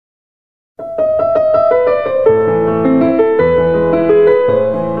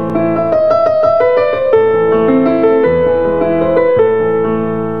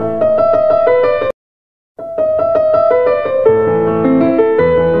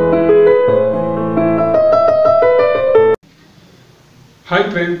Hi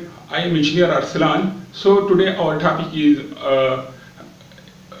friend, I am Engineer Arsalan. So today our topic is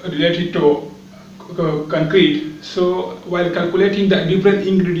related to concrete. So while calculating the different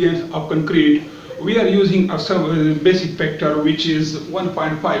ingredients of concrete, we are using some basic factor which is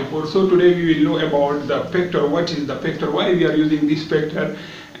 1.54. So today we will know about the factor, what is the factor, why we are using this factor,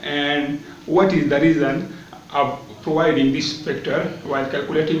 and what is the reason of providing this factor while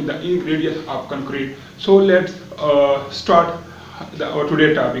calculating the ingredients of concrete. So let's start our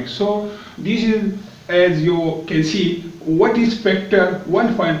today topic. So this is, as you can see, what is factor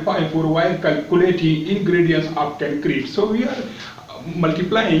 1.54 while calculating ingredients of concrete. So we are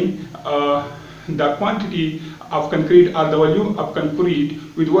multiplying the quantity of concrete or the volume of concrete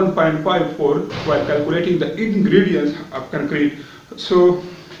with 1.54 while calculating the ingredients of concrete. So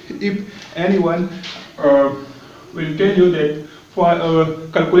if anyone will tell you that for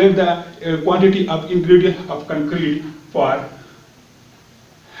calculate the quantity of ingredient of concrete for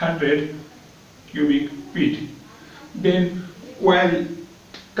 100 cubic feet, then while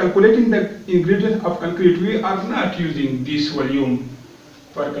calculating the ingredient of concrete, we are not using this volume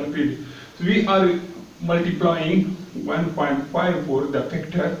for concrete. We are multiplying 1.54 the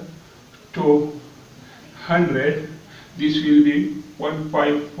factor to 100. This will be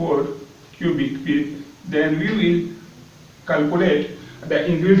 154 cubic feet. Then we will calculate the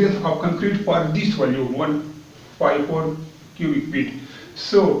ingredients of concrete for this volume 154 cubic feet.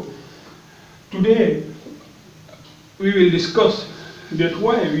 So today we will discuss that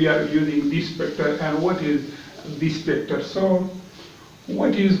why we are using this factor and what is this factor. So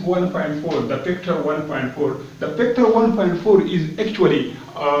what is 1.4? The factor 1.4. The factor 1.4 is actually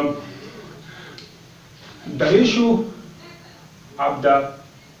the ratio of the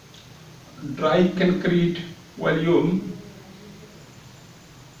dry concrete volume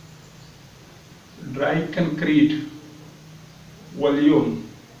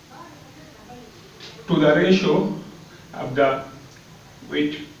to the ratio of the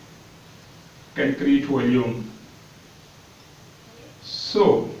wet concrete volume.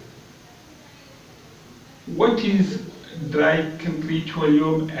 So what is dry concrete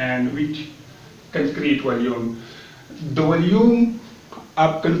volume and wet concrete volume? The volume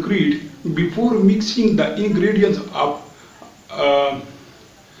of concrete before mixing the ingredients of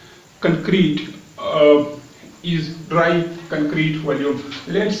concrete is dry concrete volume.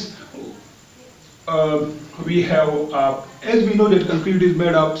 Let's we have as we know that concrete is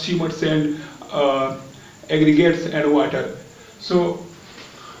made of cement, sand, aggregates and water. So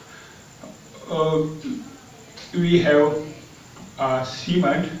we have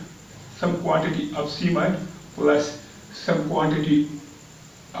cement, some quantity of cement plus some quantity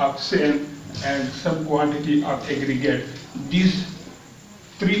of sand and some quantity of aggregate. These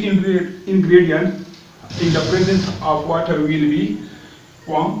three ingredients in the presence of water will be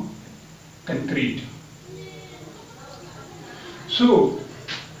form concrete. So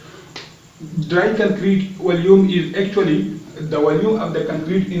dry concrete volume is actually the volume of the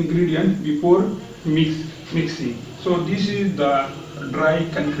concrete ingredient before mixing. So this is the dry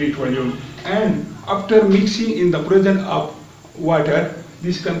concrete volume, and after mixing in the presence of water,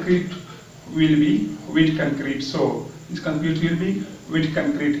 this concrete will be wet concrete. So this concrete will be wet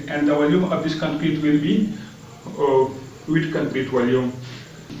concrete and the volume of this concrete will be wet concrete volume.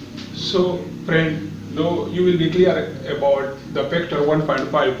 So friend, now you will be clear about the factor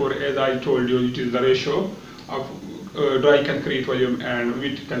 1.54. As I told you, it is the ratio of dry concrete volume and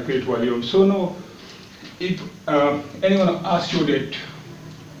wet concrete volume. So now if anyone asks you that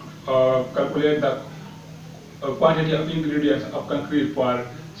calculate the quantity of ingredients of concrete for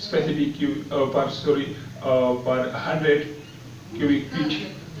specific for 100 cubic feet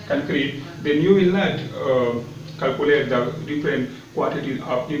concrete, then you will not calculate the different quantities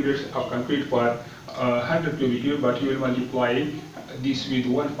of ingredients of concrete for 100 cubic feet, but you will multiply this with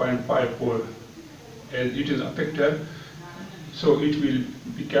 1.54 as it is a factor. So it will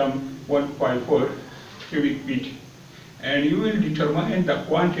become 1.4 cubic feet, and you will determine the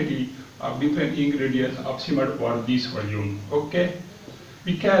quantity of different ingredients of cement for this volume. Okay,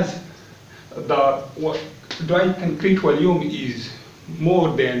 because the dry concrete volume is more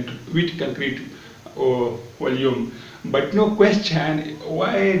than wet concrete volume, but no question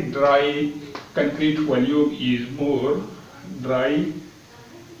why dry concrete volume is more. Dry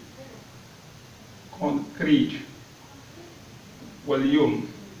concrete volume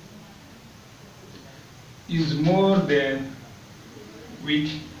is more than wet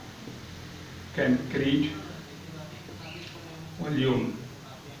concrete volume.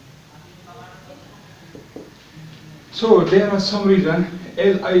 So there are some reasons,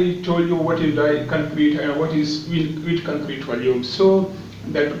 as I told you, what is dry concrete and what is wet concrete volume. So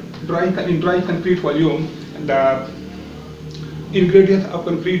that in dry concrete volume, the ingredients of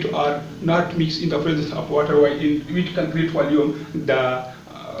concrete are not mixed in the presence of water, while in wet concrete volume, the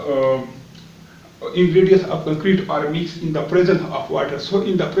ingredients of concrete are mixed in the presence of water. So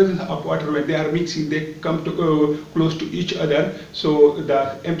in the presence of water, when they are mixing, they come to close to each other, so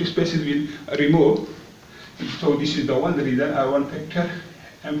the empty spaces will remove. So this is the one reason, one factor,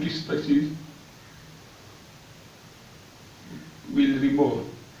 empty spaces will remove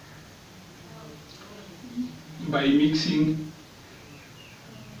by mixing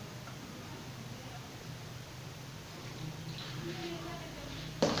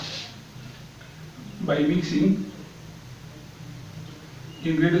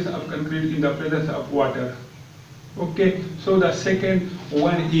ingredients of concrete in the presence of water. Okay, so the second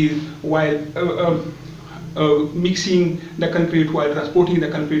one is while mixing the concrete, while transporting the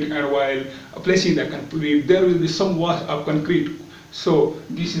concrete, and while placing the concrete, there will be some wash of concrete. So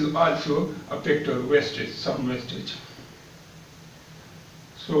this is also a factor, wastage, some wastage.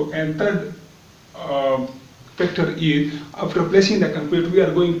 So, and third factor is, after placing the concrete, we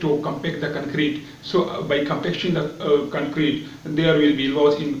are going to compact the concrete. So by compacting the concrete, there will be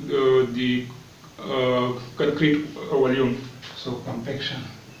loss in the concrete volume. So compaction.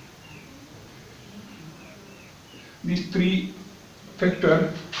 These three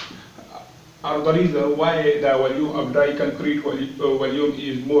factors are the reason why the volume of dry concrete volume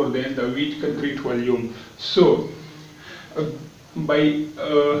is more than the wet concrete volume. So by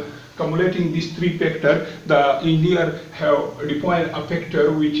accumulating these three factors, the engineer have defined a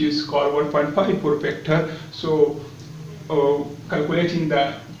factor which is called 1.54 factor. So calculating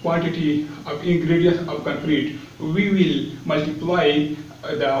the quantity of ingredients of concrete, we will multiply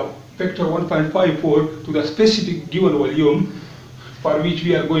the factor 1.54 to the specific given volume, for which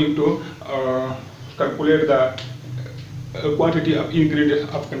we are going to calculate the quantity of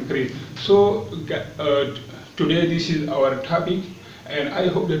ingredients of concrete. So today this is our topic, and I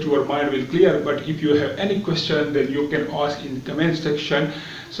hope that your mind will clear. But if you have any question, then you can ask in the comment section.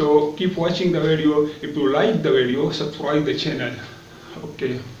 So keep watching the video. If you like the video, subscribe the channel.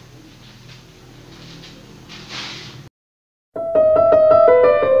 Okay.